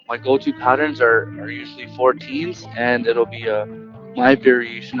my go-to patterns are usually 14s, and it'll be my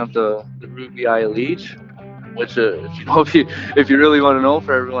variation of the Ruby Eye Leech, which if you know if you really want to know,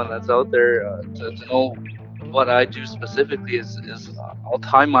 for everyone that's out there, to know what I do specifically is I'll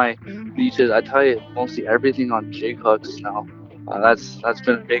tie my leeches. I tie mostly everything on jig hooks now. That's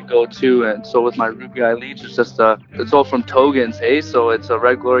been a big go-to, and so with my Ruby Eye Leech, it's all from Togans, hey. So it's a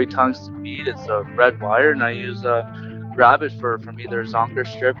Red Glory tungsten bead. It's a red wire, and I use rabbit from either Zonker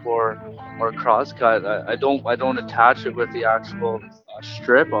strip or crosscut. I don't attach it with the actual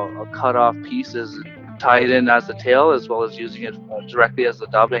strip. I'll cut off pieces and tie it in as the tail, as well as using it directly as the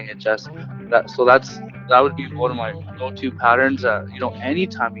dubbing. It just that would be one of my go-to patterns. Any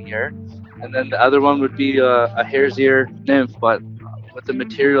time of year. And then the other one would be a hare's ear nymph, but with the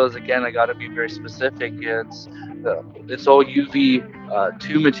materials again, I got to be very specific. It's all UV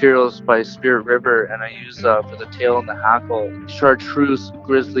two materials by Spirit River, and I use for the tail and the hackle chartreuse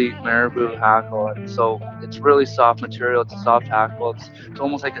grizzly marabou hackle, and so it's really soft material. It's a soft hackle. It's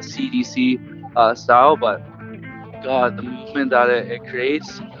almost like a CDC style, but God, the movement that it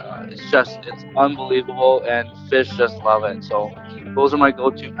creates, it's unbelievable, and fish just love it. So those are my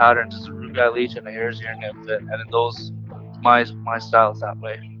go-to patterns: is a Ruby Eye Leech and a hare's ear nymph, and those my style is that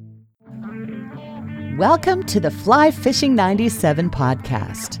way. Welcome to the Fly Fishing 97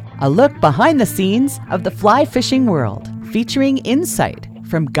 podcast, a look behind the scenes of the fly fishing world, featuring insight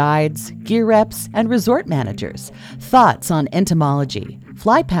from guides, gear reps, and resort managers, thoughts on entomology,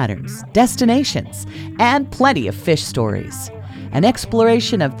 fly patterns, destinations, and plenty of fish stories. An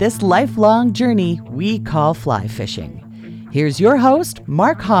exploration of this lifelong journey we call fly fishing. Here's your host,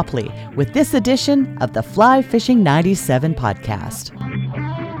 Mark Hopley, with this edition of the Fly Fishing 97 podcast.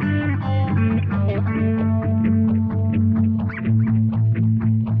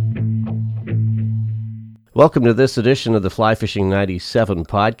 Welcome to this edition of the Fly Fishing 97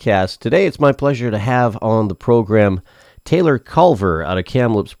 podcast. Today it's my pleasure to have on the program Taylor Culver out of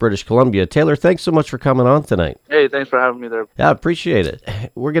Kamloops, British Columbia. Taylor, thanks so much for coming on tonight. Hey, thanks for having me there. Yeah, I appreciate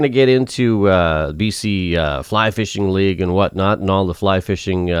it. We're going to get into BC Fly Fishing League and whatnot and all the fly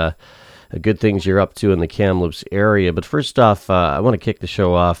fishing good things you're up to in the Kamloops area. But first off, I want to kick the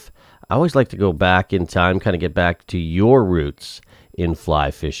show off. I always like to go back in time, kind of get back to your roots in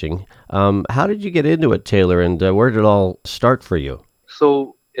fly fishing. How did you get into it, Taylor, and where did it all start for you?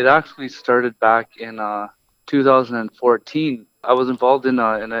 So it actually started back in 2014. I was involved in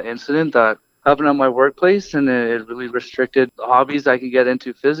an incident that happened at my workplace, and it really restricted the hobbies I could get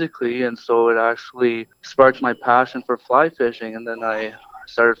into physically, and so it actually sparked my passion for fly fishing. And then I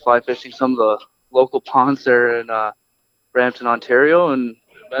started fly fishing some of the local ponds there in Brampton, Ontario, and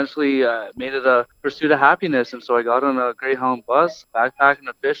eventually made it a pursuit of happiness. And so I got on a Greyhound bus, backpacking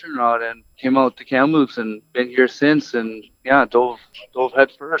a fishing rod, and came out to Kamloops and been here since. And yeah, dove head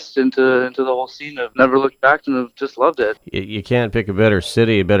first into the whole scene. I've never looked back and have just loved it. You can't pick a better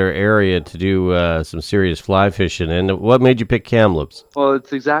city, a better area to do some serious fly fishing. And what made you pick Kamloops? Well,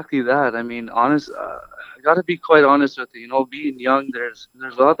 it's exactly that. I mean, I got to be quite honest with you. Being young, there's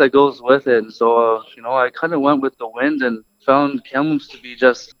a lot that goes with it. And so, I kind of went with the wind and found Kamloops to be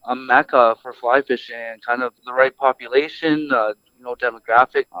just a mecca for fly fishing, and kind of the right population,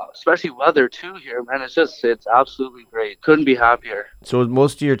 demographic, especially weather too here, man. It's absolutely great. Couldn't be happier. So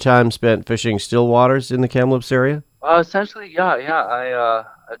most of your time spent fishing still waters in the Kamloops area? Essentially, yeah.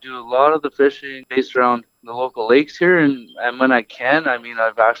 I do a lot of the fishing based around the local lakes here, and when I can, I mean,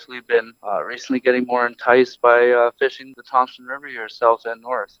 I've actually been recently getting more enticed by fishing the Thompson River here, south and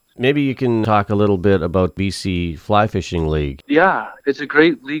north. Maybe you can talk a little bit about BC Fly Fishing League. Yeah, it's a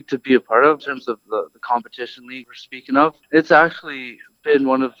great league to be a part of in terms of the competition league we're speaking of. It's actually been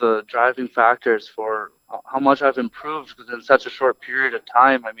one of the driving factors for how much I've improved within such a short period of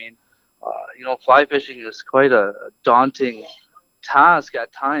time. I mean, fly fishing is quite a daunting task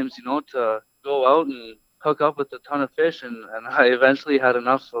at times, to go out and hook up with a ton of fish. And I eventually had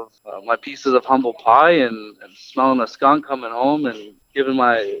enough of my pieces of humble pie and smelling a skunk coming home and giving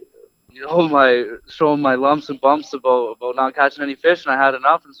showing my lumps and bumps about not catching any fish. And I had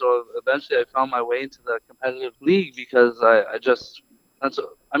enough. And so eventually I found my way into the competitive league, because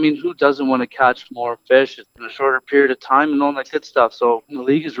who doesn't want to catch more fish in a shorter period of time and all that good stuff? So the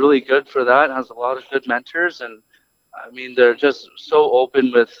league is really good for that. It has a lot of good mentors, and I mean, they're just so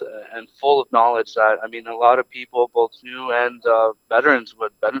open with and full of knowledge that, I mean, a lot of people, both new and veterans,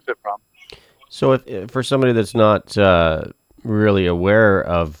 would benefit from. So if for somebody that's not really aware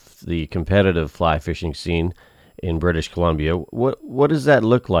of the competitive fly fishing scene, in British Columbia. What does that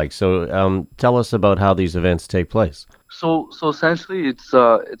look like? So tell us about how these events take place. So essentially,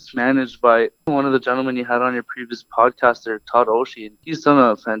 it's managed by one of the gentlemen you had on your previous podcast there, Todd Oshie, and he's done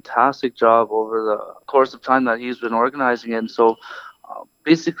a fantastic job over the course of time that he's been organizing it. And so,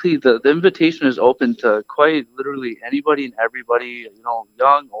 basically, the invitation is open to quite literally anybody and everybody,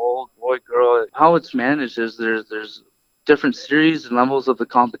 young, old, boy, girl. How it's managed is there's different series and levels of the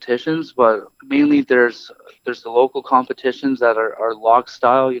competitions, but mainly there's the local competitions that are log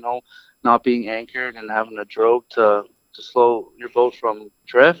style, not being anchored and having a drogue to slow your boat from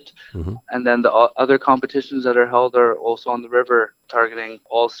drift. Hmm. And then the other competitions that are held are also on the river, targeting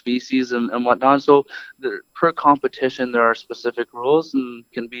all species and whatnot. So per competition, there are specific rules and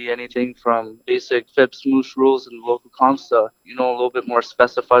can be anything from basic FIPS Moose rules and local comps to, a little bit more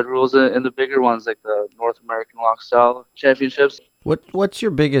specified rules in the bigger ones like the North American Lock Style Championships. What's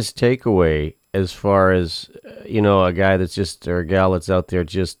your biggest takeaway as far as a guy that's just or a gal that's out there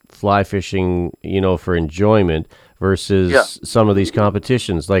just fly fishing, for enjoyment Yeah. versus some of these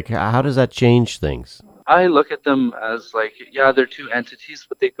competitions? Like, how does that change things? I look at them as like, yeah, they're two entities,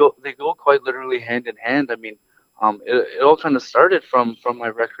 but they go quite literally hand in hand. I mean, it all kind of started from my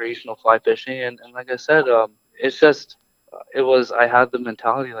recreational fly fishing, and like I said, it's just it was I had the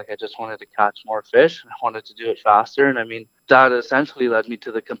mentality like I just wanted to catch more fish, and I wanted to do it faster, and I mean that essentially led me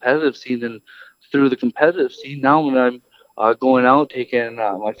to the competitive scene, and through the competitive scene, now when I'm going out taking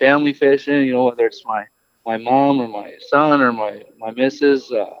my family fishing, whether it's my mom or my son or my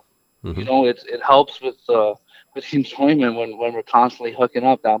missus. Hmm. It helps with the enjoyment when we're constantly hooking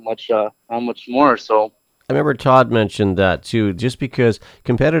up that much more. So I remember Todd mentioned that too, just because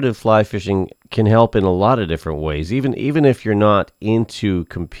competitive fly fishing can help in a lot of different ways. Even if you're not into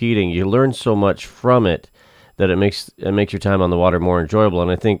competing, you learn so much from it that it makes your time on the water more enjoyable. And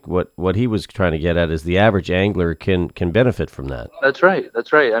I think what he was trying to get at is the average angler can benefit from that. that's right.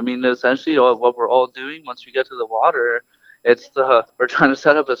 That's right. I mean, essentially, what we're all doing once we get to the water, we're trying to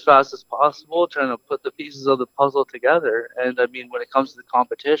set up as fast as possible, trying to put the pieces of the puzzle together. And I mean, when it comes to the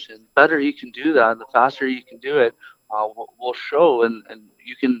competition, better you can do that, and the faster you can do it, will show, and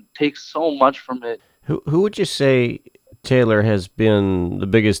you can take so much from it. Who would you say, Taylor, has been the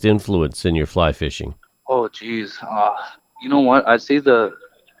biggest influence in your fly fishing? Oh, geez. You know what? I'd say the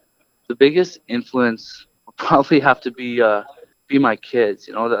biggest influence would probably have to be my kids.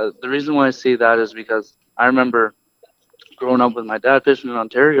 The reason why I say that is because I remember growing up with my dad fishing in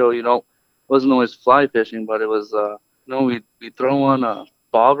Ontario. It wasn't always fly fishing, but it was we'd throw on a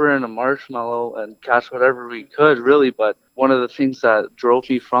bobber and a marshmallow and catch whatever we could really. But one of the things that drove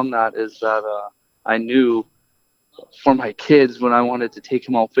me from that is that I knew for my kids when I wanted to take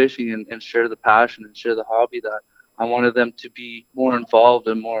them out fishing and share the passion and share the hobby that I wanted them to be more involved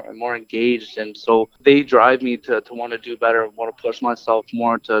and more engaged. And so they drive me to want to do better, want to push myself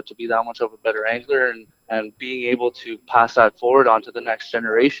more to be that much of a better angler and being able to pass that forward onto the next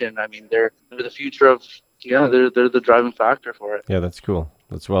generation. I mean, they're the future of, yeah, they're the driving factor for it. Yeah, that's cool.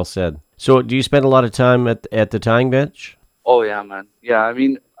 That's well said. So, do you spend a lot of time at the tying bench? Oh yeah, man. Yeah, I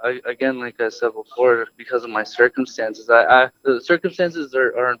mean, again, like I said before, because of my circumstances, the circumstances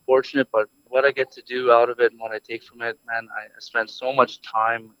are unfortunate, but what I get to do out of it and what I take from it, man, I spend so much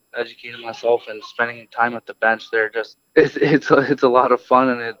time educating myself and spending time at the bench there. Just it's a lot of fun,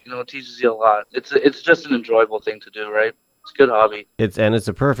 and it teaches you a lot. It's just an enjoyable thing to do, right? It's a good hobby. It's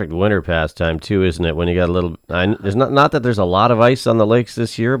a perfect winter pastime too, isn't it? When you got a little, there's not that there's a lot of ice on the lakes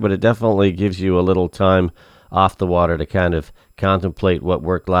this year, but it definitely gives you a little time off the water to kind of contemplate what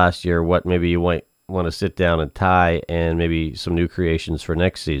worked last year, what maybe you might want to sit down and tie, and maybe some new creations for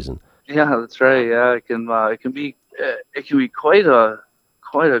next season. Yeah, that's right. Yeah, it can be quite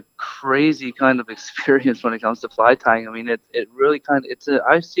a crazy kind of experience when it comes to fly tying. I mean, it really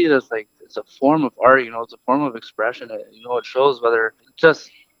I see it as like it's a form of art. It's a form of expression. It shows whether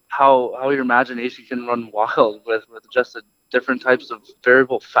just how your imagination can run wild with just a different types of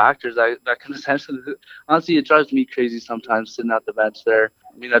variable factors that can essentially, honestly, it drives me crazy sometimes sitting at the bench there.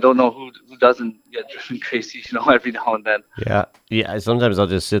 I mean, I don't know who doesn't get driven crazy, every now and then. Yeah, yeah. Sometimes I'll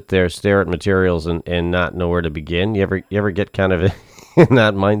just sit there, stare at materials, and not know where to begin. You ever get kind of in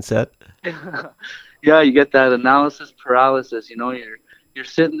that mindset? Yeah, you get that analysis paralysis. You're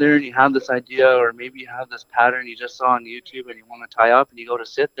sitting there and you have this idea, or maybe you have this pattern you just saw on YouTube, and you want to tie up, and you go to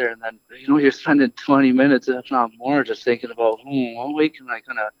sit there, and then you're spending 20 minutes, if not more, just thinking about, what way can I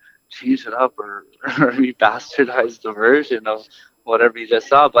kind of change it up, or maybe bastardize the version of whatever you just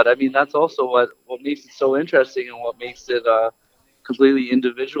saw. But I mean, that's also what makes it so interesting, and what makes it completely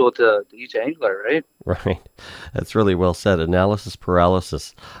individual to each angler, right? Right. That's really well said. Analysis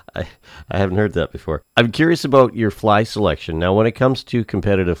paralysis. I, I haven't heard that before. I'm curious about your fly selection. Now, when it comes to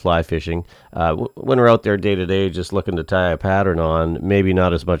competitive fly fishing, when we're out there day to day just looking to tie a pattern on, maybe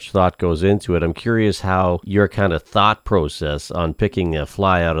not as much thought goes into it. I'm curious how your kind of thought process on picking a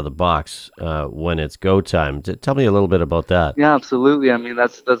fly out of the box when it's go time. Tell me a little bit about that. Yeah, absolutely. I mean,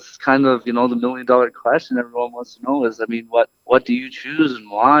 that's kind of, the $1 million question everyone wants to know is, I mean, what do you choose and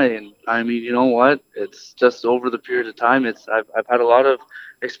why? And I mean, you know what? It's just over the period of time. I've had a lot of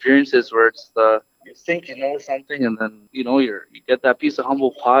experiences where it's the you think you know something, and then you get that piece of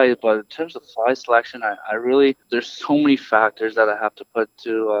humble pie. But in terms of fly selection, I really, there's so many factors that I have to put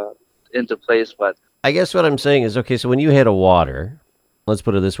to into place. But I guess what I'm saying is, okay, so when you hit a water, let's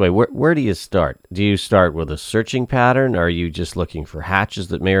put it this way, where do you start? Do you start with a searching pattern? Are you just looking for hatches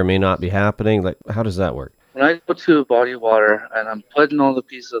that may or may not be happening? Like, how does that work? when I go to a body of water and I'm putting all the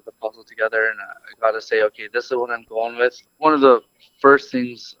pieces of the puzzle together, and I gotta say, okay, this is what I'm going with. One of the first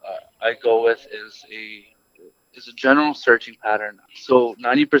things I go with is a general searching pattern. So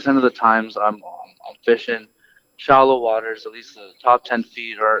 90% of the times I'm fishing shallow waters, at least the top 10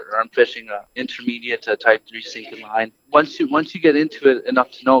 feet, or I'm fishing a intermediate to type 3 sinking line. Once you get into it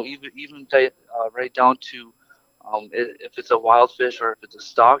enough to know, right down to if it's a wild fish or if it's a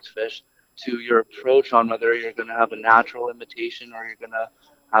stocked fish, to your approach on whether you're going to have a natural imitation or you're going to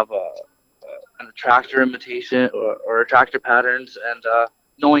have an attractor imitation or attractor patterns, and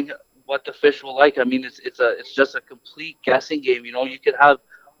knowing what the fish will like. I mean, it's just a complete guessing game. You could have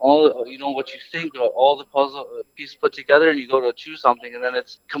all what you think, all the puzzle pieces put together, and you go to choose something, and then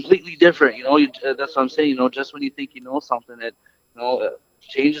it's completely different. That's what I'm saying. Just when you think you know something, it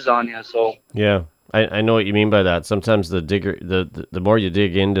changes on you. So Yeah, I know what you mean by that. Sometimes the more you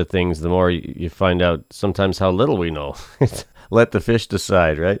dig into things, the more you find out sometimes how little we know. Let the fish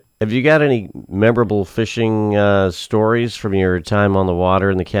decide, right? Have you got any memorable fishing stories from your time on the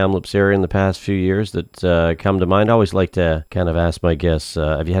water in the Kamloops area in the past few years that come to mind? I always like to kind of ask my guests,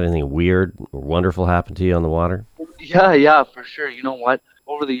 have you had anything weird or wonderful happen to you on the water? yeah, yeah, for sure. You know what?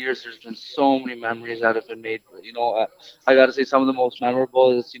 Over the years, there's been so many memories that have been made. But, I got to say, some of the most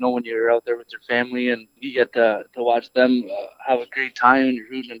memorable is, when you're out there with your family and you get to watch them have a great time and you're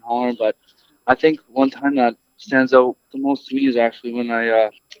rooting and hollering. But I think one time that stands out the most to me is actually when I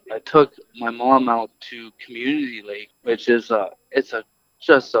took my mom out to Community Lake, which is it's a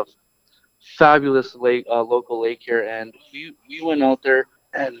just a fabulous lake, local lake here, and we went out there,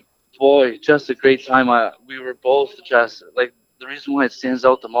 and boy, just a great time. We were both just like, the reason why it stands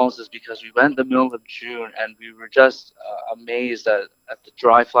out the most is because we went in the middle of June, and we were just amazed at the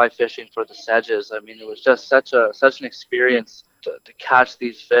dry fly fishing for the sedges. I mean, it was just such an experience to catch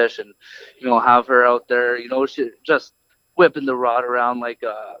these fish, and have her out there, she just whipping the rod around like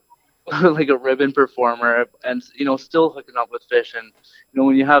a like a ribbon performer, and still hooking up with fish. And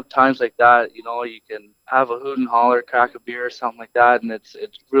when you have times like that, you can have a hoot and holler, crack a beer or something like that, and it's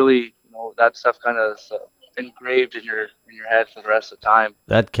really, that stuff kind of engraved in your head for the rest of the time.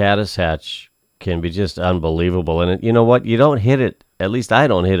 That caddis hatch can be just unbelievable. And you know what? You don't hit it. At least I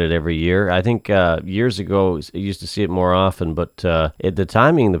don't hit it every year. I think years ago I used to see it more often, but the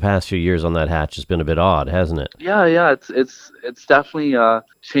timing the past few years on that hatch has been a bit odd, hasn't it? Yeah, yeah, it's definitely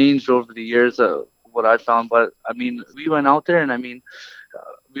changed over the years. What I found, but I mean, we went out there, and I mean,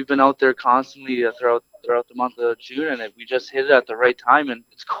 we've been out there constantly throughout the month of June, and we just hit it at the right time, and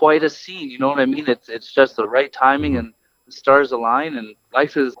it's quite a scene. You know what I mean? It's just the right timing, Mhm. and the stars align, and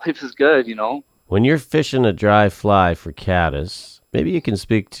life is good. When you're fishing a dry fly for caddis, maybe you can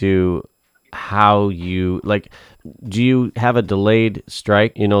speak to how you like. Do you have a delayed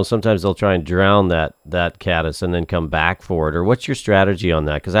strike? Sometimes they'll try and drown that caddis and then come back for it. Or what's your strategy on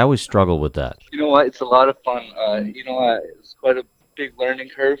that? Because I always struggle with that. You know what? It's a lot of fun. It's quite a big learning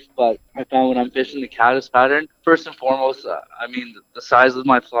curve, but I found when I'm fishing the caddis pattern, first and foremost, I mean, the size of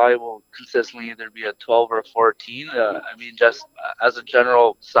my fly will consistently either be a 12 or a 14. I mean, just as a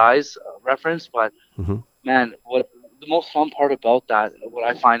general size reference, but Hmm. man, what the most fun part about that, what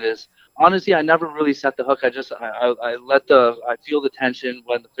I find is, honestly, I never really set the hook. I feel the tension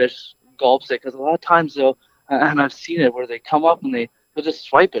when the fish gulps it, because a lot of times and I've seen it where they come up and they'll just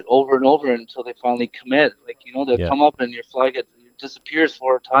swipe it over and over until they finally commit. Like, they'll Yeah. come up and your fly disappears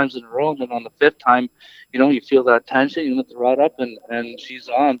 4 times in a row, and then on the fifth time, you feel that tension, you lift the rod up, and she's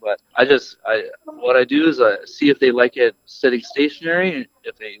on. But what I do is see if they like it sitting stationary.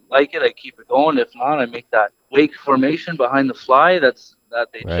 If they like it, I keep it going. If not, I make that wake formation behind the fly. That's that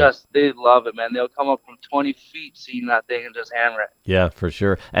they Right. they love it, man. They'll come up from 20 feet seeing that thing and just hammer it. Yeah, for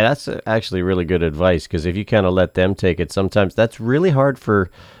sure. And that's actually really good advice because if you kind of let them take it, sometimes that's really hard for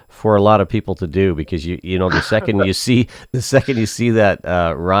a lot of people to do because you know the second you see that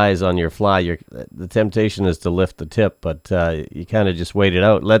rise on your fly, the temptation is to lift the tip, but you kind of just wait it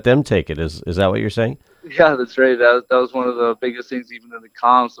out, let them take it. Is that what you're saying? Yeah, that's right. That was one of the biggest things, even in the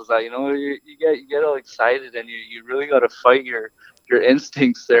comps, was that you get all excited and you really got to fight your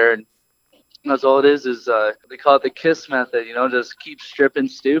instincts there, and that's all it is. Is they call it the kiss method. Just keep stripping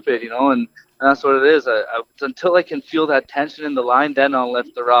stupid. And that's what it is. Until I can feel that tension in the line, then I'll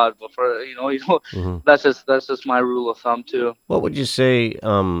lift the rod. But for Hmm. that's just my rule of thumb too. What would you say,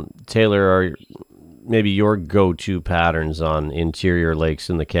 Taylor, are maybe your go-to patterns on interior lakes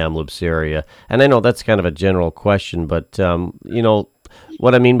in the Kamloops area? And I know that's kind of a general question, but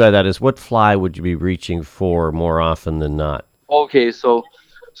what I mean by that is what fly would you be reaching for more often than not? Okay, so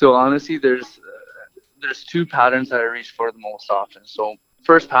honestly, there's two patterns that I reach for the most often. So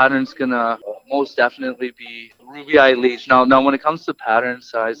first pattern's gonna most definitely be Ruby Eye Leech. Now when it comes to pattern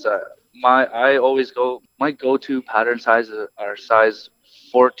size, my go-to pattern sizes are size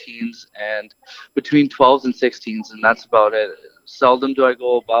 14s and between 12s and 16s, and that's about it. Seldom do I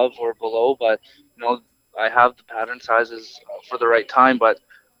go above or below, but you know I have the pattern sizes for the right time. But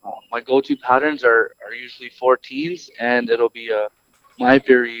my go-to patterns are usually 14s, and it'll be my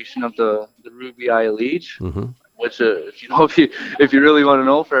variation of the Ruby Eye Leech, Hmm. which if you really want to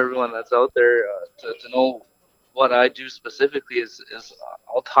know, for everyone that's out there, to know what I do specifically is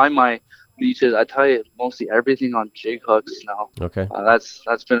I'll tie my leeches. I tie mostly everything on jig hooks now. Okay.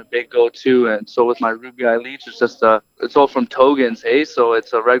 That's been a big go-to, and so with my Ruby Eye Leech, it's all from Togans, hey. So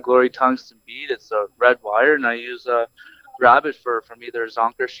it's a Red Glory tungsten bead. It's a red wire, and I use a rabbit fur from either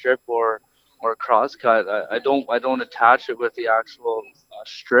Zonker strip or crosscut. I don't attach it with the actual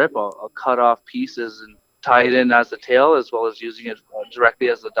strip. I'll cut off pieces and tie it in as the tail, as well as using it directly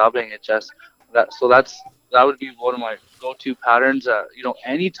as the dubbing. That would be one of my go-to patterns.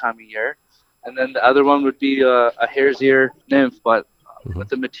 Any time of year. And then the other one would be a hare's ear nymph, but Hmm. with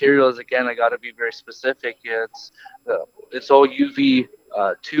the materials again, I got to be very specific. It's all UV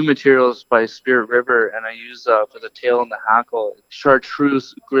two materials by Spirit River, and I use for the tail and the hackle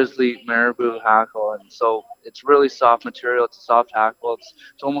chartreuse grizzly marabou hackle, and so it's really soft material. It's a soft hackle.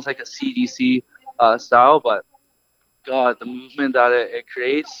 It's almost like a CDC style, but God, the movement that it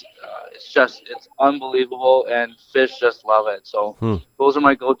creates, it's unbelievable, and fish just love it. So Hmm. those are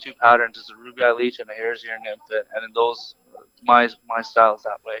my go-to patterns: is a ruby eye leech and a hare's ear nymph, and in those my styles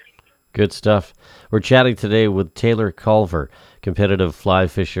that way. Good stuff. We're chatting today with Taylor Culver, competitive fly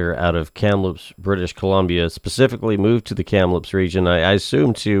fisher out of Kamloops, British Columbia. Specifically, moved to the Kamloops region, I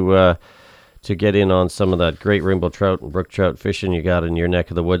assume, to get in on some of that great rainbow trout and brook trout fishing you got in your neck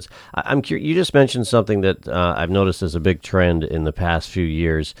of the woods. I'm curious. You just mentioned something that I've noticed as a big trend in the past few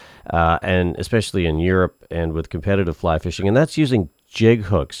years, and especially in Europe and with competitive fly fishing, and that's using jig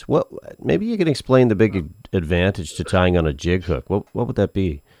hooks. What? Maybe you can explain the big advantage to tying on a jig hook. What would that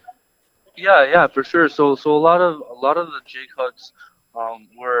be? Yeah, for sure. So a lot of the jig hooks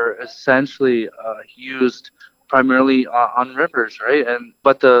were essentially used primarily on rivers, right? And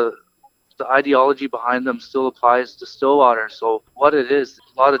but the ideology behind them still applies to still water. So what it is,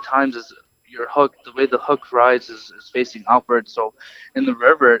 a lot of times is your hook, the way the hook rides is facing outward. So in the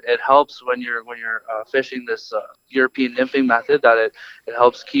river, it helps when you're fishing this European nymphing method, that it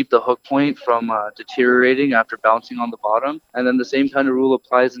helps keep the hook point from deteriorating after bouncing on the bottom. And then the same kind of rule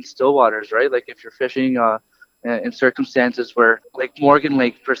applies in still waters, right? Like if you're fishing in circumstances where, like Morgan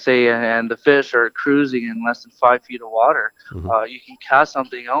Lake per se, and the fish are cruising in less than 5 feet of water, Hmm. you can cast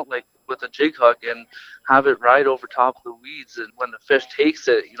something out like with a jig hook and have it right over top of the weeds. And when the fish takes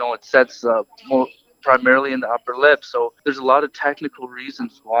it, it sets more primarily in the upper lip. So there's a lot of technical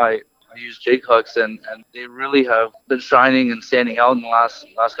reasons why I use jig hooks, and they really have been shining and standing out in the last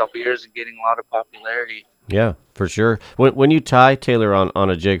couple of years and gaining a lot of popularity. Yeah, for sure. When you tie Taylor on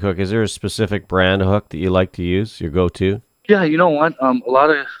a jig hook, is there a specific brand hook that you like to use? Your go-to? Yeah, you know what? A lot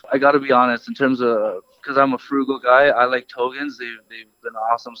of I got to be honest in terms of, because I'm a frugal guy. I like Togans. They've been an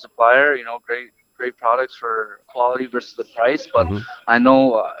awesome supplier. Great products for quality versus the price. But Hmm. I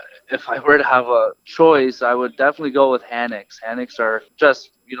know if I were to have a choice, I would definitely go with Hannix. Hannix are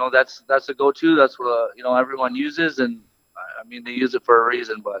just that's a go-to. That's what everyone uses, and I mean they use it for a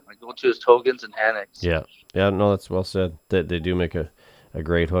reason. But my go-to is Togans and Hannix. Yeah, yeah. No, that's well said. They do make a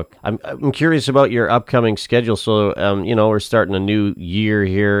great hook. I'm curious about your upcoming schedule. So, we're starting a new year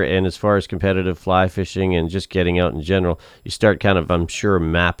here, and as far as competitive fly fishing and just getting out in general, you start kind of, I'm sure,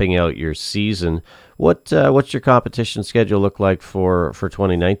 mapping out your season. What's your competition schedule look like for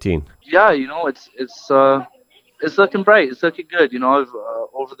 2019? Yeah, it's looking bright. It's looking good. I've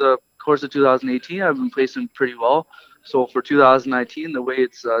over the course of 2018, I've been placing pretty well. So for 2019, the way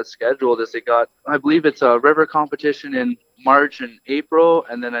it's scheduled is they got, I believe it's a river competition in March and April,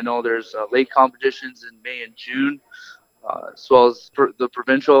 and then I know there's lake competitions in May and June, as well as the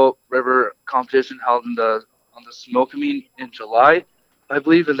provincial river competition held on the Smokemean in July, I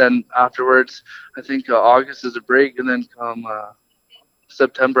believe, and then afterwards, I think August is a break, and then come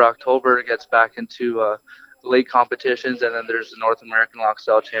September, October, it gets back into the lake competitions, and then there's the North American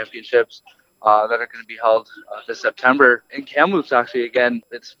Lockstyle Championships that are going to be held this September in Kamloops. Actually, again,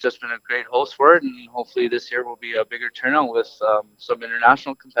 it's just been a great host for it, and hopefully this year will be a bigger turnout with some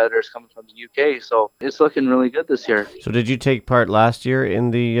international competitors coming from the UK. So it's looking really good this year. So, did you take part last year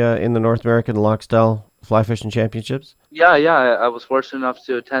in the North American Lockstyle Fly Fishing Championships? Yeah. I was fortunate enough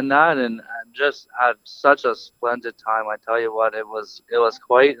to attend that, and just had such a splendid time. I tell you what, it was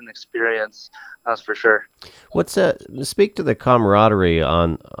quite an experience, that's for sure. What's speak to the camaraderie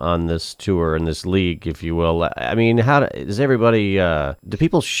on this tour and this league, if you will. I mean, does everybody? Do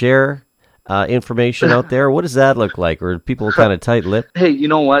people share information out there? What does that look like? Or are people kind of tight-lipped? Hey, you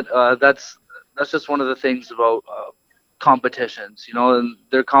know what? That's just one of the things about competitions. And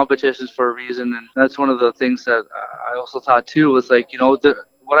they're competitions for a reason, and that's one of the things that I also thought too was like,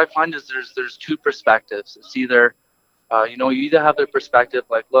 what I find is there's two perspectives. It's either you either have the perspective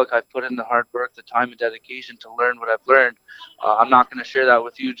like, look, I've put in the hard work, the time and dedication to learn what I've learned. I'm not going to share that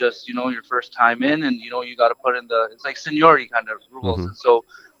with you just, your first time in, and, you got to put in it's like seniority kind of rules. Hmm. And so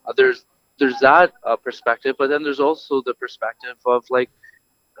there's that perspective, but then there's also the perspective of like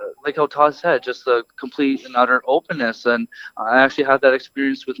how Todd said, just the complete and utter openness. And I actually had that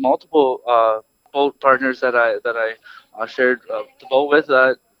experience with multiple boat partners that I shared the boat with.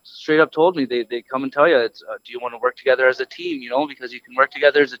 Straight up told me they come and tell you, it's do you want to work together as a team? Because you can work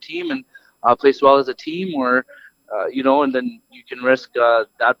together as a team and place well as a team, or and then you can risk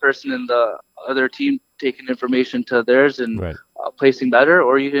that person and the other team taking information to theirs and Right. placing better,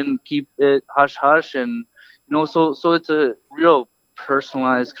 or you can keep it hush hush. And so it's a real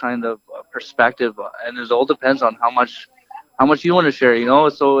personalized kind of perspective, and it all depends on how much you want to share.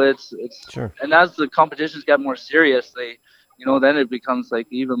 So it's Sure. and as the competitions get more serious, then it becomes like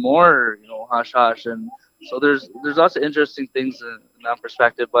even more hush hush. And so there's lots of interesting things in that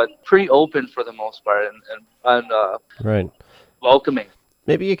perspective, but pretty open for the most part, and Right. welcoming.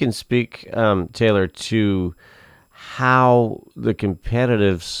 Maybe you can speak, Taylor, to how the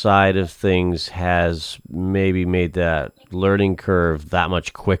competitive side of things has maybe made that learning curve that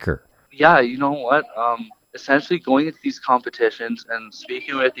much quicker. Yeah, you know what? Essentially going into these competitions and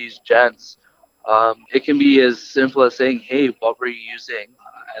speaking with these gents, it can be as simple as saying, "Hey, what were you using?"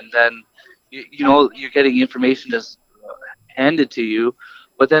 And then you're getting information just handed to you.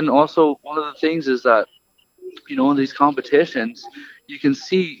 But then also one of the things is that in these competitions, you can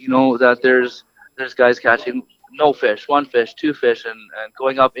see that there's guys catching no fish, one fish, two fish, and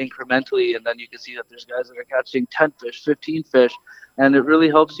going up incrementally, and then you can see that there's guys that are catching 10 fish, 15 fish, and it really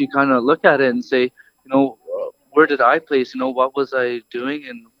helps you kind of look at it and say, where did I place? What was I doing,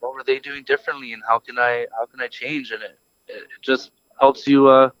 and what were they doing differently, and how can I change? And it just helps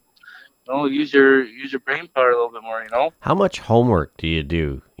you use your brain power a little bit more. How much homework do you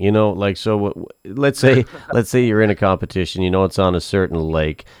do? Like, so let's say you're in a competition, it's on a certain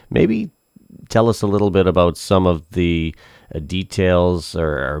lake. Maybe tell us a little bit about some of the details,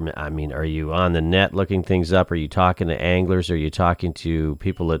 or I mean, are you on the net looking things up? Are you talking to anglers? Are you talking to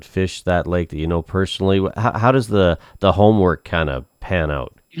people that fish that lake that you know personally? How does the homework kind of pan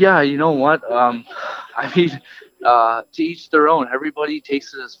out? Yeah, you know what? I mean, to each their own. Everybody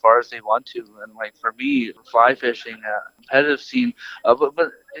takes it as far as they want to. And like for me, fly fishing, competitive scene, but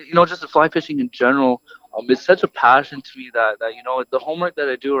just the fly fishing in general, it's such a passion to me that the homework that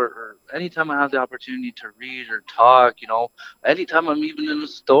I do, or anytime I have the opportunity to read or talk, anytime I'm even in a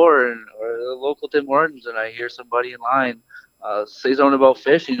store or the local Tim Hortons and I hear somebody in line. Say something about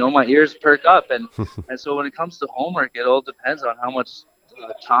fish, my ears perk up, and so when it comes to homework, it all depends on how much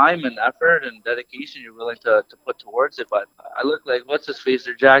time and effort and dedication you're willing to put towards it. But I look like what's his face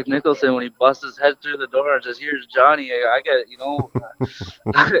or Jack Nicholson when he busts his head through the door and says, "Here's Johnny." I get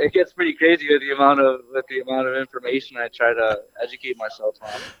it gets pretty crazy with the amount of information I try to educate myself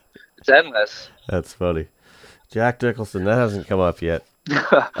on. It's endless. That's funny. Jack Nicholson, that hasn't come up yet.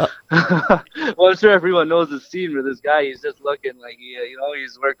 Well, I'm sure everyone knows the scene where this guy, he's just looking like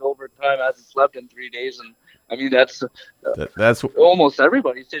he's worked overtime, hasn't slept in 3 days, and I mean that's That's almost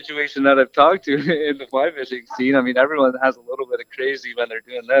everybody's situation that I've talked to in the fly fishing scene. I mean, everyone has a little bit of crazy when they're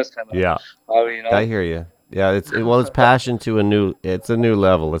doing this kind of yeah. hobby, I hear you. Yeah, it's passion to it's a new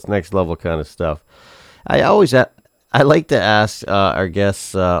level. It's next level kind of stuff. I always I like to ask our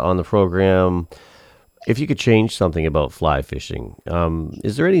guests on the program if you could change something about fly fishing.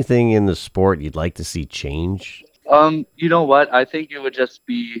 Is there anything in the sport you'd like to see change? You know what? I think it would just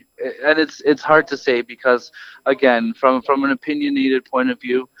be, and it's hard to say because, again, from an opinionated point of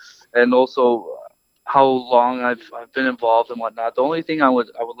view, and also how long I've been involved and whatnot. The only thing I would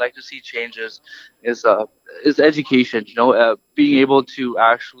like to see changes is is education. Being able to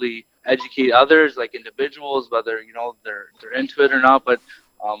actually educate others, like individuals, whether they're into it or not, but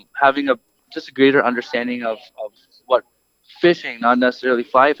having a just a greater understanding of what fishing, not necessarily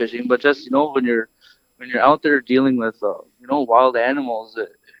fly fishing, but just when you're out there dealing with wild animals,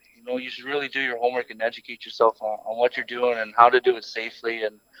 you should really do your homework and educate yourself on what you're doing and how to do it safely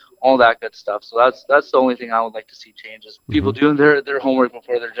and all that good stuff. So that's the only thing I would like to see change is people Hmm. doing their homework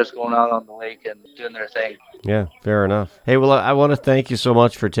before they're just going out on the lake and doing their thing. Yeah, fair enough. Hey, well, I want to thank you so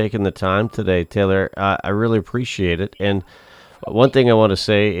much for taking the time today, Taylor. I really appreciate it. And one thing I want to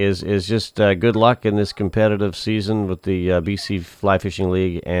say is just good luck in this competitive season with the BC Fly Fishing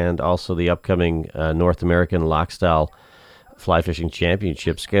League and also the upcoming North American Lock Style Fly Fishing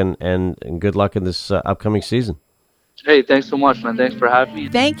Championships. And good luck in this upcoming season. Hey, thanks so much, man. Thanks for having me.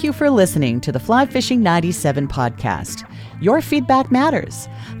 Thank you for listening to the Fly Fishing 97 podcast. Your feedback matters.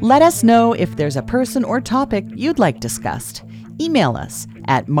 Let us know if there's a person or topic you'd like discussed. Email us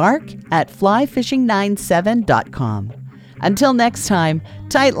at mark@flyfishing97.com. Until next time,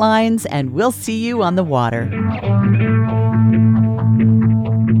 tight lines, and we'll see you on the water.